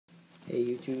Hey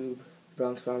YouTube,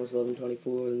 Bronx Bombers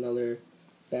 1124 with another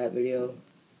bat video.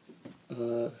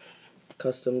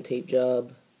 Custom tape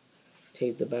job,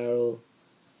 tape the barrel.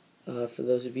 For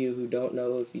those of you who don't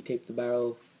know, if you tape the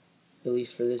barrel, at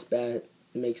least for this bat,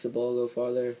 it makes the ball go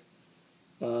farther.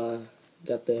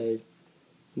 Got the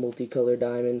multicolor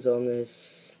diamonds on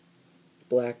this,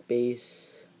 black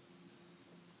base,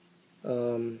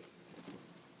 and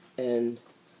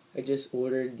I just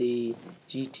ordered the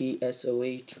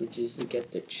GTSOH, which is the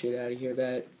Get the Shit Out of Here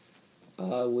bat,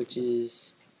 which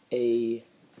is a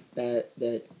bat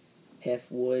that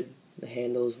half wood, the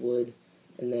handle is wood,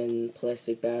 and then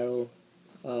plastic barrel.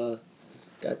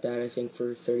 Got that I think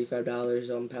for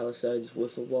 $35 on Palisades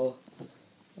Wiffleball.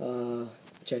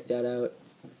 Check that out.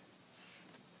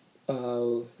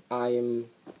 I am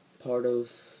part of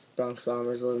Bronx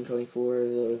Bombers 1124,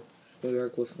 the New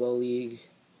York Wiffleball League.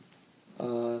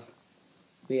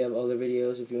 We have other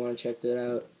videos if you want to check that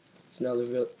out. It's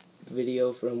another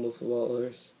video from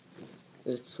Wiffleballers.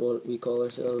 It's what we call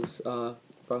ourselves,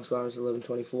 Bronx Bombers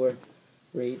 1124.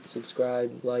 Rate,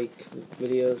 subscribe, like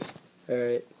videos.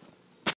 Alright.